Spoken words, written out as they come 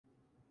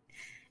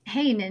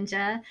Hey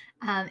Ninja,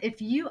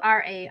 if you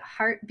are a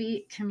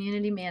Heartbeat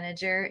community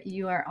manager,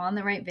 you are on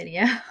the right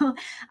video.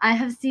 I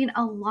have seen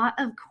a lot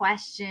of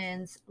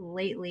questions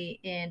lately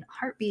in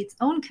Heartbeat's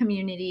own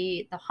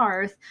community, the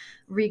Hearth,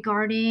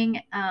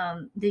 regarding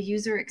the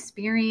user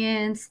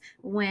experience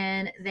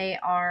when they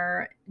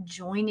are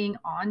joining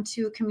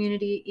onto a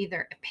community,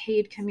 either a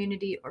paid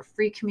community or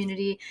free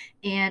community.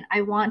 And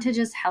I want to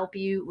just help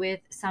you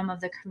with some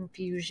of the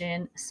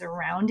confusion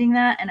surrounding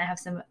that. And I have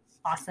some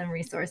awesome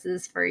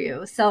resources for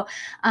you. So,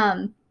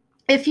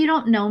 if you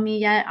don't know me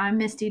yet, I'm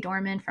Misty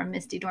Dorman from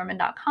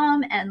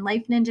mistydorman.com and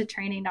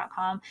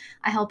lifeninjatraining.com.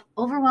 I help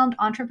overwhelmed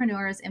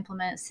entrepreneurs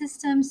implement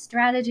systems,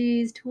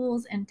 strategies,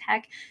 tools, and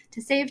tech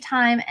to save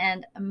time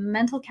and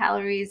mental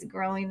calories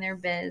growing their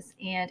biz.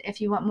 And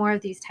if you want more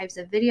of these types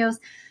of videos,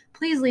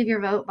 please leave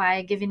your vote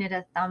by giving it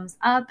a thumbs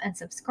up and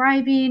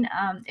subscribing.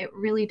 It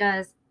really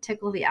does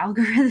tickle the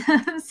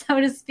algorithm, so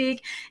to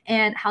speak,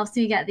 and helps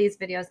me get these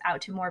videos out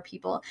to more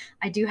people.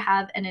 I do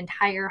have an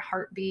entire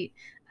Heartbeat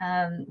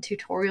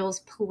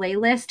tutorials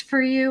playlist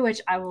for you, which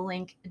I will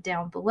link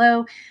down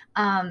below.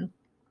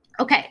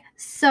 Okay,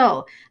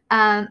 so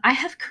I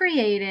have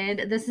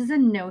created, this is a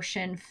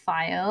Notion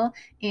file,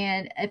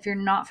 and if you're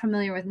not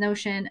familiar with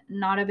Notion,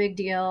 not a big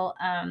deal.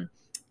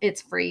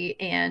 It's free,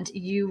 and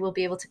you will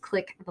be able to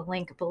click the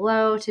link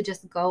below to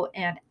just go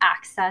and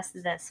access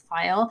this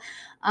file.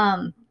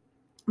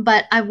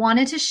 But I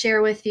wanted to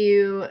share with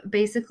you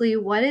basically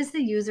what is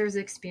the user's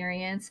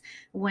experience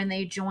when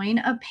they join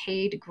a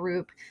paid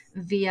group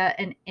via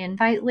an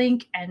invite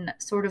link, and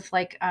sort of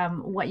like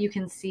what you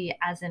can see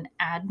as an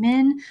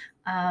admin.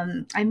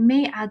 I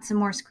may add some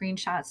more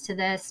screenshots to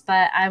this,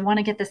 but I want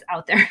to get this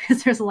out there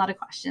because there's a lot of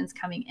questions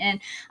coming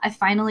in. I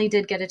finally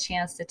did get a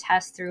chance to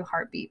test through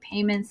Heartbeat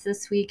payments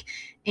this week,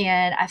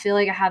 and I feel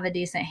like I have a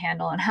decent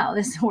handle on how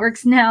this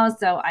works now,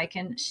 so I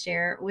can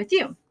share with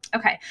you.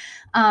 Okay,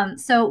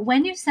 so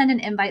when you send an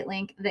invite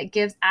link that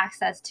gives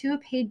access to a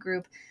paid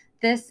group,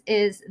 this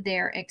is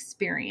their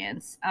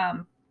experience.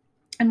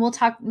 And we'll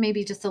talk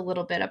maybe just a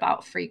little bit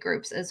about free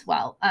groups as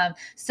well.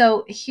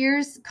 So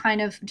here's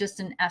kind of just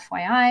an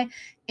FYI.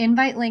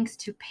 Invite links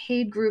to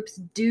paid groups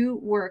do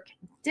work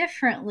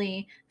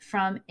differently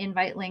from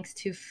invite links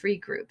to free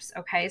groups.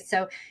 Okay,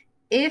 so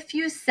if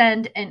you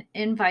send an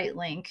invite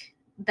link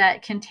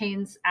that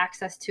contains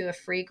access to a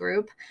free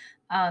group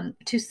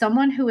to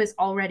someone who is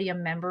already a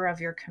member of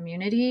your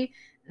community,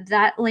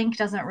 that link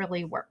doesn't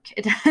really work.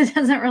 It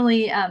doesn't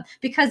really,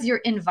 because you're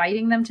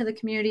inviting them to the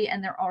community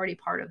and they're already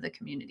part of the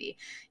community.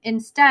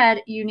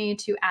 Instead, you need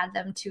to add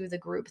them to the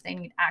group they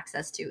need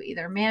access to,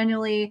 either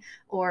manually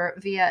or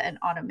via an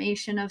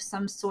automation of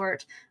some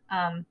sort.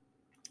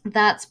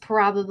 That's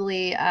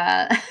probably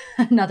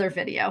another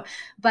video.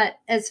 But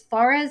as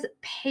far as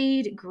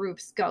paid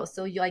groups go,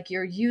 so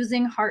you're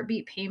using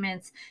Heartbeat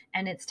payments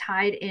and it's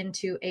tied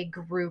into a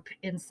group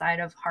inside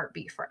of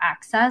Heartbeat for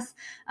access.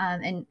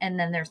 And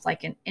then there's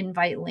like an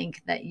invite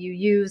link that you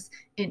use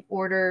in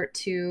order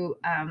to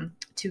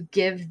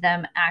give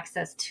them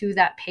access to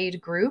that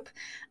paid group.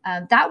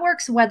 That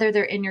works whether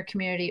they're in your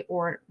community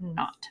or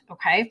not.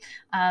 Okay.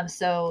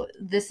 So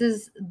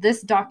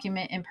this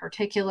document in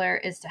particular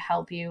is to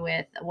help you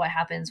with what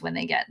happens when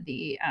they get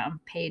the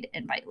paid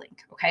invite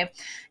link. Okay.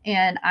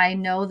 And I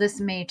know this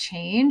may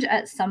change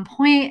at some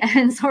point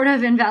and sort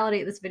of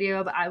invalidate this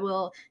video, but I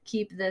will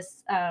keep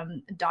this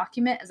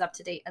document as up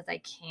to date as I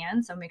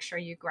can. So make sure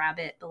you grab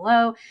it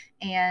below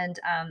and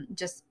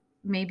just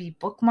maybe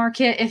bookmark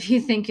it if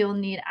you think you'll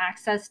need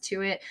access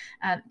to it,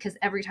 because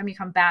every time you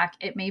come back,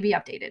 it may be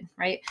updated,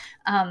 right?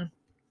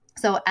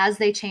 So as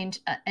they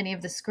change any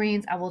of the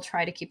screens, I will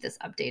try to keep this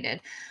updated.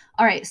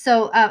 All right,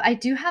 so I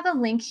do have a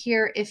link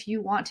here if you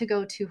want to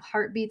go to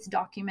Heartbeat's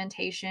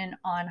documentation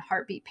on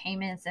Heartbeat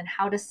payments and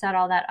how to set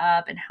all that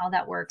up and how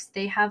that works.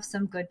 They have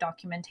some good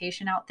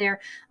documentation out there.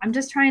 I'm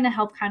just trying to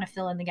help kind of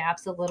fill in the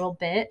gaps a little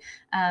bit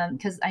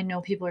because I know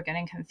people are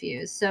getting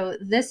confused. So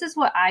this is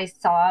what I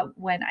saw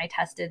when I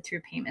tested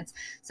through payments.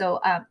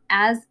 So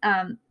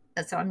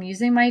so I'm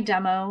using my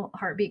demo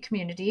Heartbeat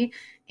community,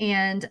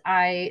 and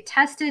I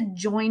tested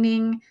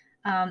joining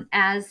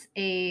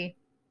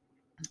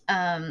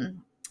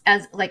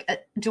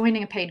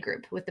joining a paid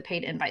group with the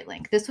paid invite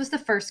link. This was the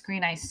first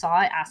screen I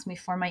saw. It asked me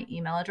for my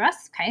email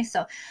address. Okay,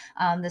 so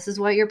this is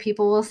what your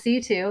people will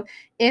see too.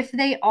 If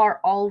they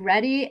are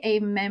already a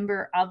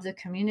member of the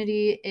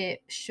community,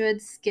 it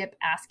should skip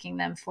asking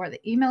them for the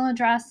email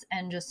address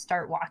and just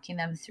start walking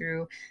them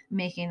through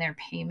making their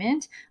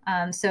payment.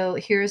 So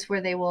here's where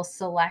they will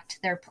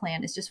select their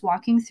plan. It's just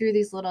walking through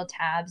these little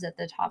tabs at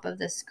the top of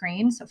the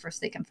screen. So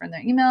first they confirm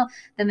their email,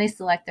 then they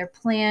select their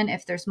plan.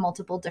 If there's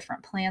multiple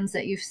different plans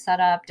that you've set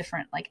up,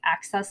 different like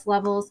access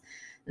levels,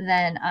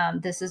 then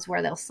this is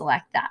where they'll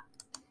select that.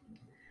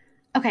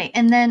 Okay,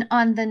 and then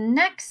on the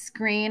next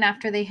screen,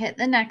 after they hit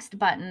the next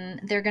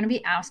button, they're going to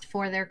be asked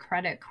for their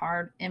credit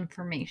card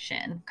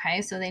information. Okay,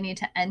 so they need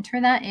to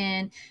enter that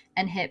in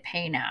and hit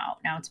pay now.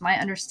 Now, it's my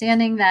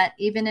understanding that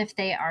even if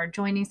they are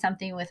joining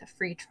something with a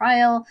free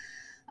trial,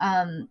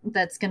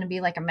 that's going to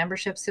be like a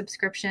membership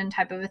subscription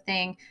type of a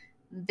thing,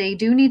 they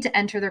do need to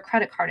enter their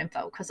credit card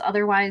info, because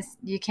otherwise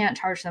you can't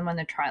charge them when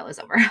their trial is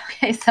over.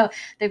 Okay, so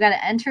they've got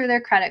to enter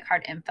their credit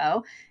card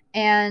info.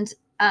 And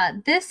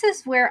this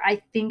is where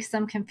I think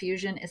some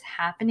confusion is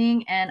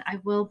happening. And I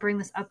will bring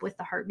this up with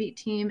the Heartbeat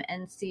team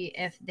and see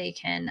if they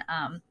can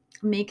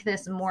make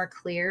this more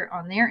clear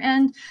on their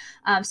end.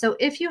 So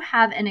if you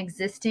have an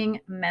existing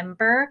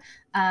member,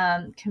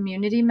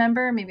 community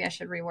member, maybe I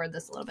should reword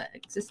this a little bit,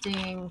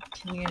 existing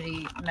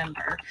community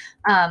member,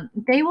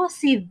 they will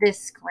see this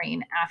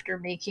screen after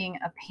making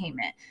a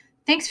payment.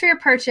 Thanks for your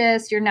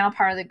purchase. You're now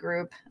part of the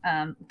group.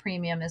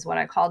 Premium is what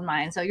I called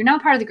mine. So you're now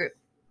part of the group.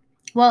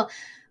 Well,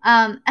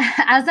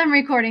 as I'm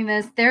recording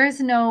this, there is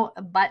no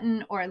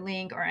button or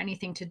link or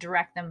anything to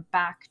direct them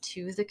back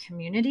to the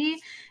community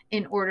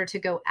in order to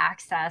go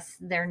access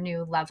their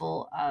new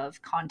level of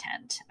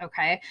content.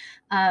 Okay.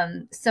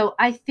 So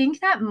I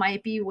think that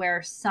might be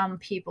where some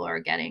people are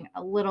getting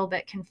a little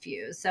bit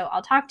confused. So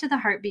I'll talk to the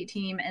Heartbeat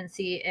team and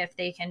see if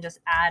they can just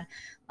add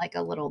like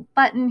a little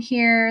button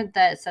here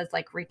that says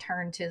like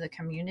return to the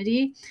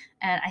community.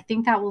 And I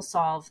think that will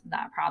solve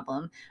that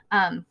problem.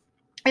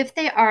 If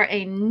they are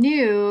a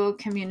new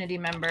community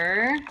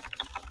member,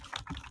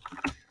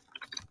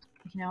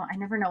 I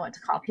never know what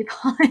to call people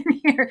in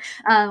here.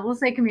 We'll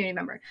say community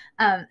member.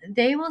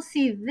 They will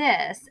see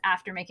this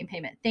after making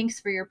payment.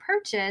 Thanks for your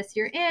purchase.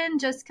 You're in.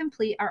 Just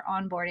complete our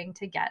onboarding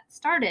to get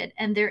started.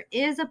 And there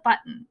is a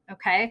button.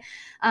 Okay.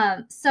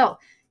 So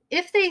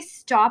if they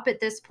stop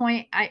at this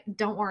point,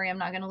 don't worry, I'm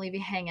not going to leave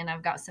you hanging.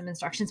 I've got some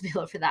instructions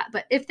below for that.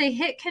 But if they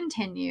hit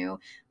continue,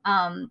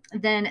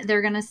 then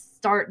they're going to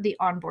start the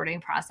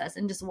onboarding process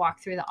and just walk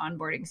through the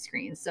onboarding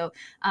screen. So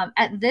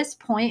at this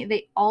point,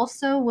 they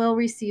also will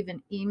receive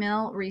an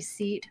email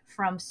receipt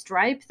from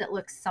Stripe that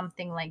looks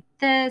something like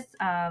this.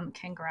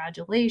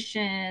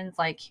 Congratulations,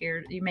 like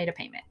here, you made a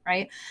payment,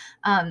 right?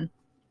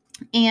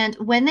 And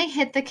when they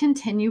hit the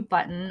continue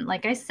button,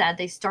 like I said,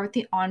 they start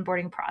the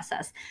onboarding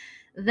process.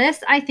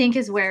 This, I think,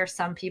 is where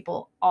some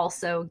people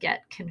also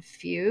get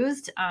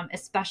confused,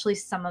 especially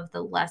some of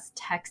the less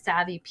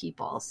tech-savvy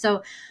people.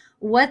 So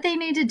what they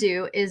need to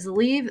do is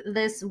leave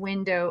this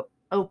window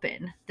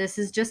open. This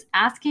is just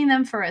asking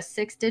them for a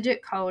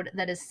 6-digit code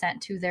that is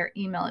sent to their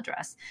email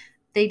address.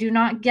 They do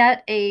not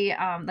get a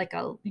like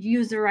a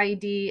user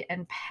ID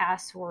and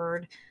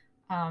password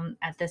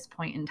at this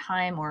point in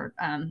time, or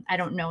I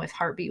don't know if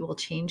Heartbeat will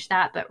change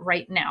that, but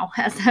right now,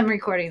 as I'm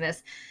recording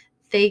this,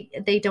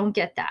 they don't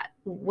get that.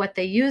 What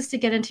they use to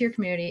get into your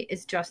community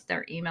is just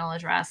their email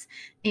address.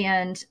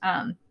 And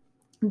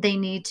they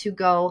need to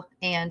go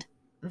and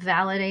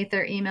validate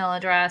their email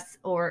address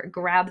or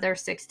grab their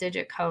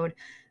 6-digit code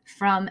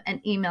from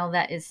an email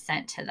that is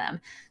sent to them.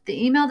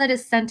 The email that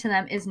is sent to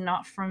them is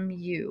not from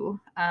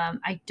you.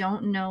 I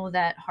don't know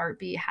that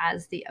Heartbeat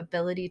has the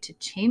ability to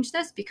change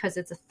this because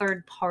it's a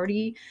third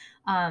party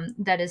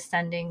that is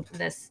sending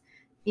this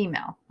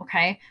email.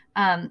 Okay.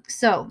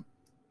 So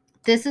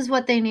this is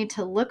what they need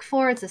to look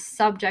for. It's a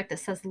subject that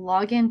says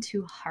login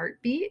to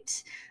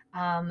Heartbeat.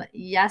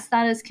 Yes,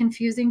 that is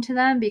confusing to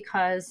them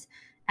because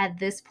at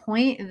this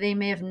point, they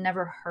may have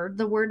never heard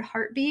the word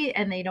Heartbeat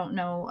and they don't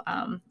know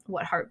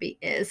what Heartbeat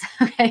is.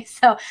 Okay,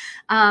 so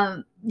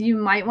you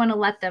might want to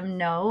let them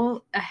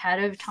know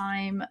ahead of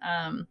time,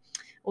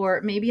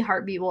 or maybe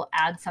Heartbeat will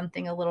add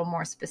something a little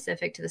more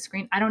specific to the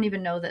screen. I don't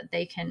even know that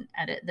they can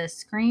edit this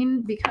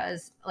screen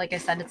because, like I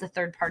said, it's a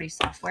third-party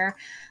software.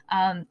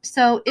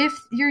 So if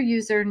your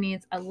user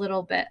needs a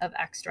little bit of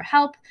extra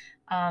help,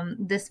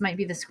 this might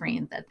be the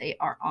screen that they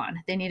are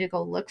on. They need to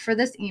go look for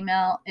this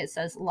email. It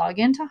says log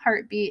into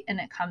Heartbeat and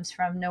it comes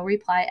from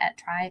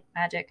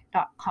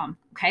noreply@trymagic.com.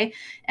 Okay.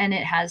 And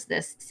it has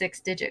this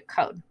 6-digit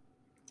code.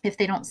 If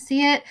they don't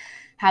see it,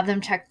 have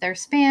them check their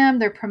spam,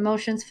 their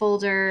promotions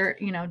folder,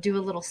 do a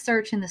little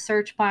search in the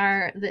search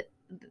bar.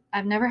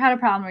 I've never had a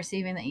problem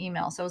receiving the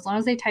email. So as long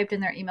as they typed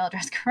in their email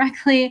address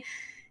correctly,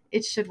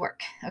 it should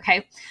work.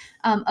 Okay.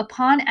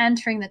 Upon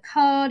entering the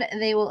code,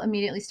 they will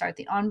immediately start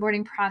the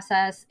onboarding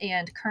process.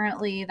 And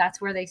currently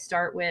that's where they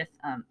start with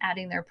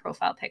adding their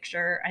profile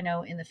picture. I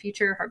know in the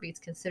future,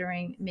 Heartbeat's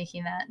considering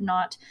making that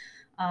not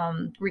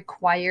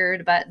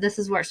required, but this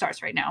is where it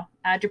starts right now.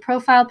 Add your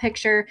profile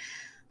picture.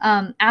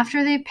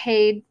 After they've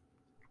paid,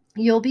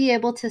 you'll be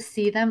able to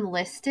see them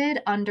listed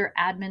under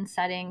admin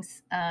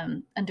settings,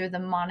 under the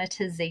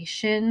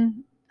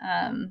monetization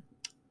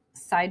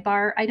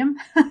sidebar item.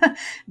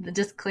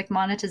 Just click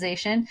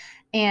monetization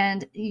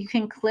and you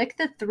can click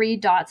the 3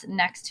 dots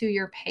next to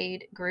your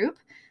paid group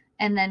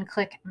and then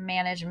click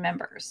manage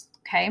members.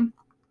 Okay.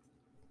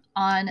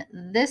 On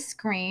this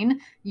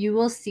screen, you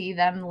will see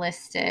them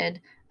listed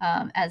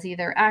as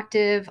either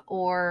active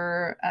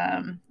or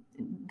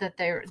that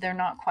they're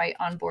not quite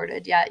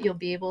onboarded yet. You'll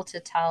be able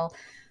to tell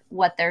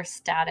what their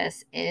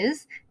status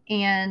is.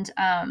 And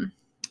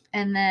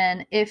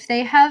then if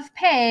they have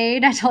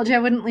paid, I told you I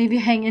wouldn't leave you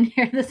hanging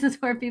here. This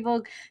is where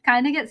people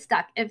kind of get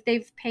stuck. If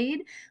they've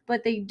paid,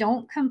 but they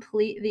don't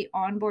complete the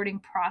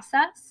onboarding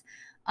process.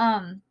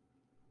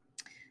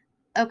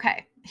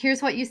 Okay.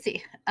 here's what you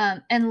see.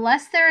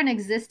 Unless they're an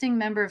existing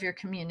member of your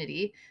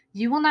community,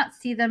 you will not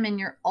see them in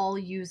your all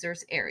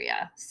users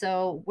area.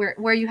 So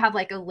where you have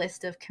like a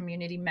list of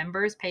community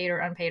members, paid or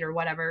unpaid or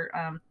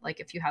whatever, like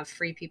if you have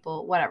free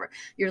people, whatever,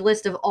 your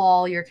list of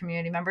all your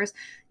community members,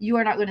 you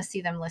are not going to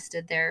see them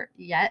listed there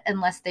yet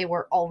unless they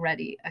were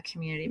already a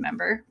community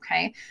member.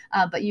 Okay.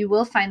 But you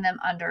will find them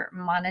under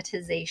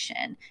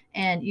monetization,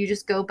 and you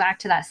just go back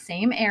to that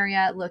same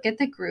area, look at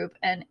the group,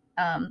 and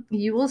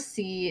you will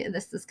see,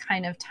 this is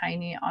kind of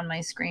tiny on my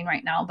screen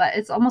right now, but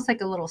it's almost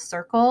like a little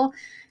circle,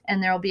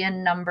 and there will be a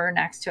number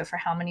next to it for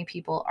how many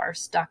people are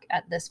stuck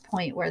at this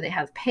point where they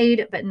have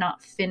paid but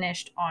not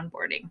finished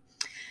onboarding.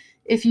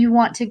 If you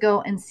want to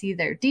go and see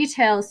their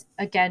details,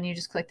 again, you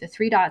just click the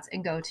three dots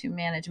and go to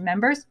manage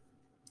members.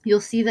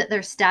 You'll see that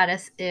their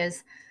status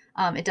is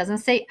it doesn't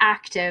say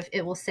active,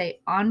 it will say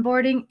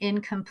onboarding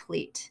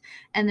incomplete.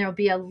 And there'll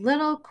be a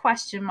little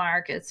question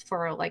mark. It's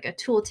for like a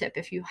tooltip.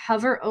 If you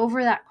hover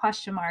over that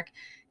question mark,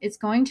 it's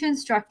going to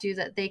instruct you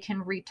that they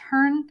can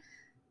return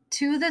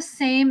to the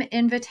same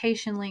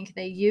invitation link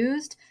they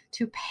used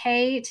to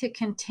pay to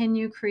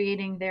continue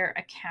creating their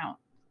account.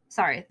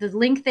 Sorry, the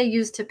link they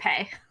used to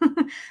pay.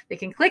 They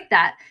can click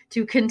that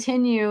to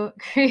continue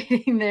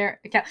creating their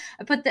account.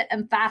 I put the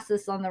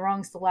emphasis on the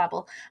wrong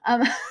syllable.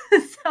 Have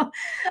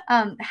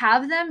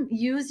them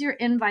use your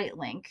invite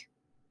link.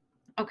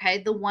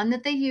 Okay, the one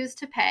that they used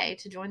to pay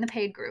to join the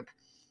paid group.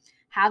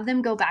 Have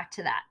them go back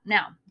to that.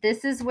 Now,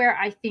 this is where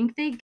I think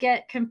they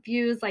get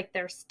confused, like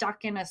they're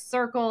stuck in a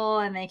circle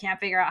and they can't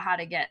figure out how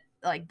to get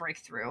break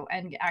through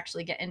and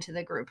actually get into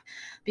the group.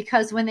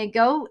 Because when they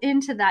go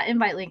into that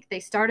invite link, they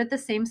start at the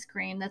same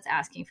screen that's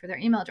asking for their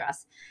email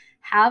address.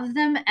 Have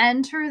them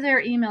enter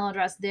their email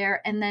address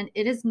there, and then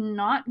it is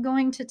not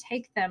going to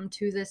take them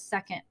to this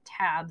second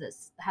tab that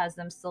has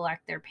them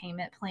select their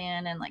payment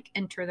plan and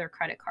enter their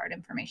credit card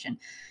information.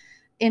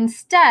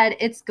 Instead,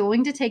 it's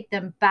going to take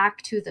them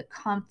back to the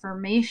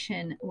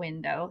confirmation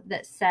window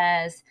that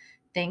says,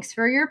 thanks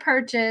for your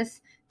purchase.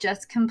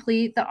 Just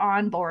complete the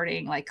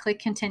onboarding, click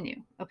continue.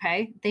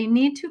 Okay. They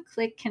need to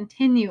click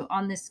continue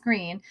on the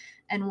screen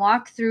and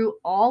walk through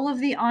all of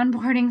the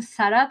onboarding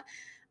setup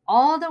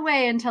all the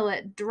way until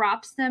it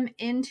drops them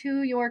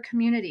into your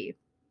community.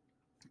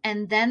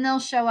 And then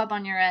they'll show up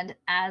on your end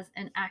as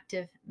an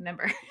active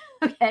member.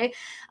 Okay.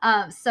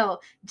 So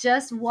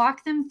just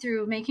walk them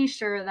through making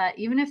sure that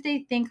even if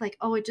they think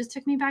oh, it just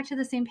took me back to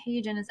the same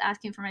page and it's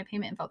asking for my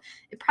payment info,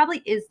 it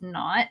probably is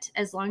not,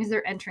 as long as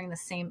they're entering the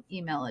same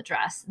email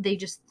address. They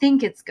just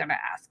think it's going to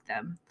ask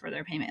them for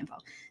their payment info.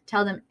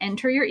 Tell them,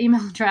 enter your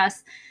email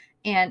address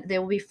and they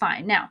will be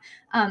fine. Now,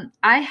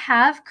 I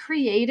have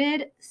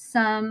created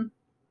some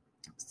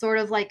sort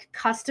of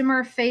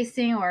customer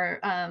facing or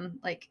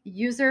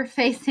user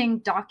facing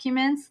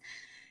documents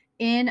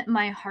in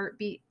my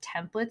Heartbeat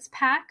templates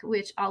pack,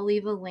 which I'll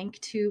leave a link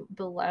to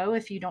below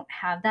if you don't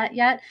have that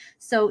yet.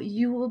 So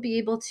you will be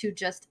able to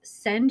just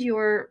send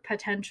your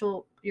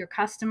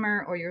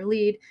customer or your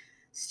lead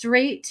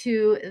straight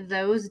to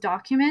those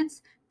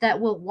documents that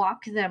will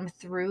walk them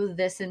through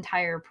this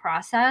entire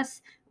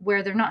process,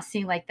 where they're not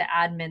seeing the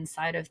admin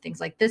side of things.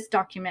 Like this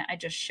document I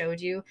just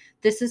showed you,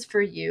 this is for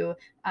you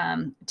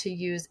to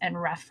use and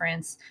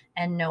reference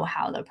and know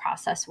how the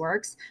process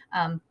works.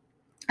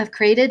 I've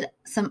created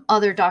some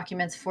other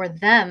documents for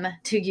them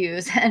to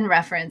use and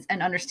reference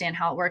and understand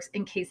how it works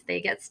in case they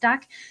get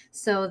stuck,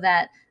 so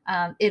that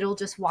it'll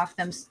just walk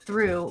them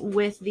through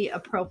with the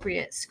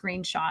appropriate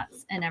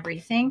screenshots and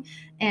everything.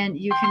 And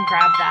you can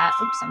grab that.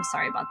 Oops, I'm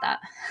sorry about that.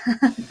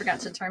 I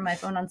forgot to turn my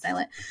phone on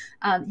silent.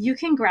 You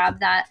can grab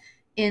that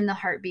in the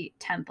Heartbeat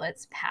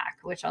templates pack,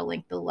 which I'll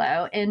link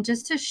below. And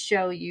just to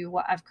show you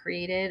what I've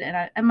created,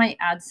 and I might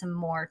add some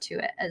more to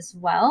it as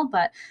well,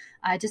 but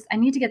I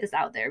need to get this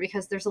out there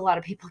because there's a lot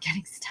of people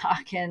getting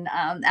stuck and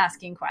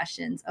asking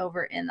questions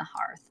over in the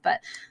Hearth. But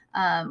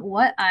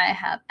what I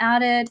have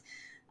added,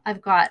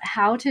 I've got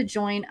how to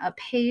join a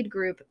paid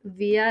group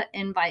via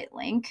invite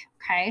link.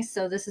 Okay,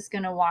 so this is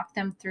going to walk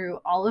them through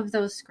all of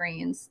those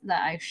screens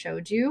that I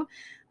showed you.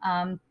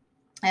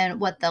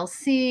 And what they'll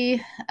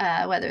see,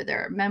 whether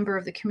they're a member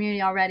of the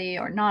community already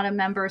or not a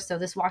member. So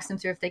this walks them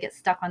through if they get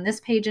stuck on this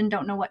page and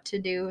don't know what to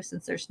do,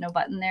 since there's no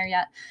button there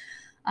yet.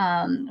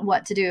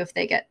 What to do if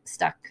they get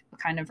stuck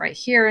kind of right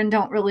here and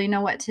don't really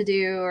know what to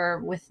do, or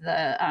with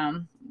the,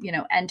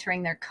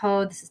 entering their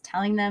code. This is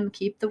telling them,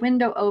 keep the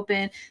window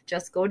open,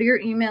 just go to your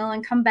email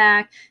and come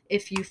back.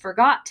 If you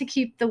forgot to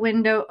keep the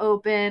window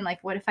open,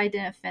 what if I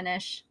didn't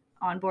finish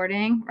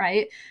onboarding,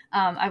 right?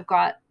 I've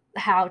got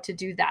how to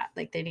do that.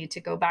 They need to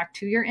go back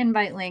to your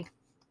invite link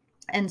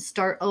and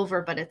start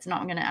over, but it's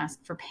not going to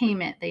ask for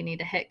payment. They need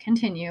to hit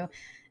continue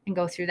and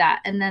go through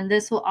that. And then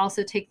this will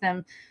also take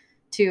them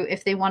to,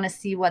 if they want to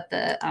see what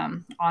the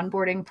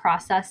onboarding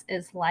process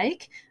is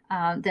like,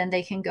 then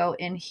they can go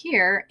in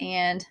here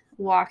and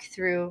walk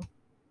through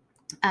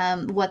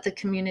what the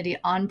community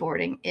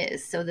onboarding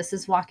is. So this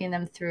is walking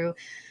them through,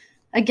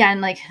 again,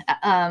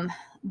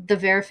 the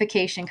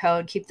verification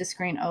code, keep the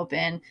screen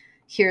open.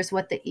 here's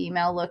what the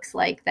email looks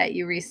like that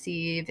you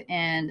receive,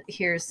 and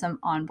here's some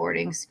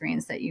onboarding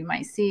screens that you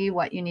might see,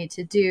 what you need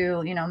to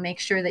do. Make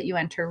sure that you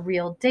enter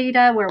real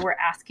data where we're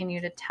asking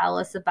you to tell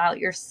us about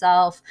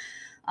yourself,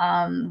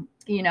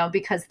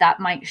 because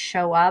that might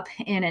show up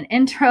in an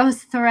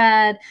intros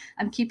thread.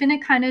 I'm keeping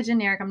it kind of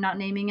generic. I'm not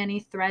naming any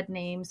thread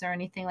names or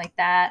anything like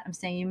that. I'm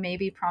saying you may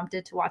be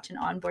prompted to watch an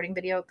onboarding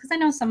video, because I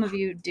know some of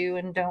you do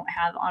and don't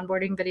have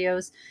onboarding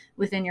videos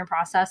within your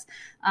process.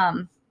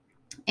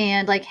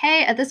 And like,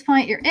 hey, at this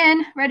point you're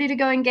in, ready to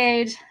go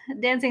engage,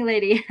 dancing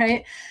lady,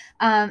 right?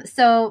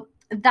 So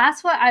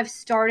that's what I've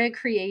started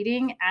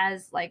creating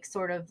as like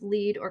sort of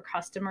lead or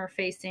customer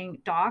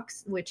facing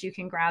docs, which you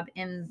can grab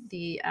in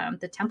the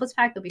templates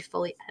pack. They'll be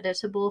fully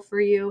editable for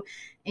you,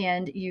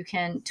 and you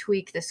can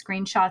tweak the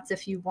screenshots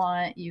if you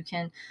want. You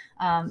can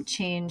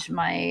change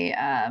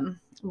my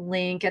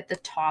link at the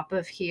top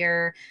of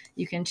here.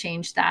 You can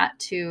change that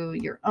to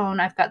your own.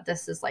 I've got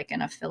this as like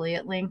an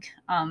affiliate link.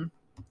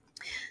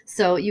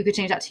 So you could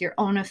change that to your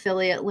own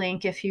affiliate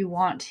link if you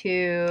want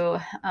to.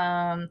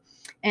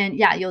 And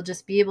yeah, you'll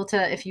just be able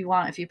to, if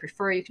you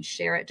prefer, you can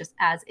share it just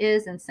as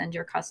is and send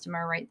your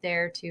customer right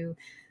there to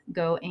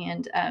go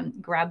and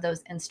grab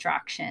those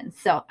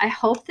instructions. So I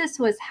hope this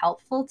was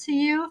helpful to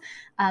you.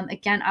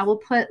 Again, I will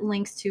put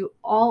links to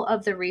all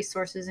of the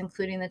resources,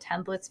 including the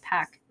templates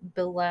pack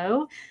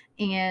below.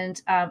 And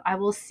I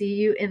will see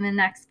you in the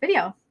next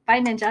video.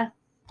 Bye, Ninja.